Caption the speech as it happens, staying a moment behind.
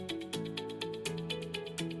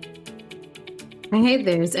Hey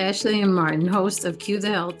there, it's Ashley and Martin, hosts of Cue the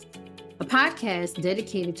Health, a podcast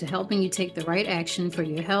dedicated to helping you take the right action for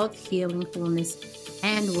your health, healing, wholeness,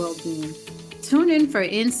 and well-being. Tune in for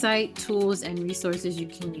insight, tools, and resources you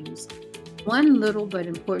can use. One little but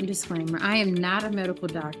important disclaimer: I am not a medical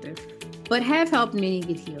doctor, but have helped many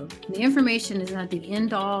get healed. The information is not the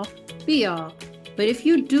end-all, be-all, but if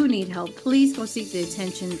you do need help, please go seek the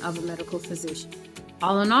attention of a medical physician.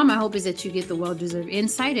 All in all, my hope is that you get the well-deserved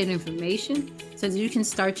insight and information so that you can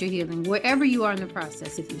start your healing wherever you are in the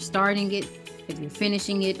process. If you're starting it, if you're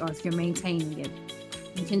finishing it, or if you're maintaining it.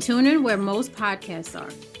 You can tune in where most podcasts are.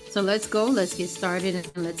 So let's go, let's get started,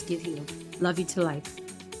 and let's get healed. Love you to life.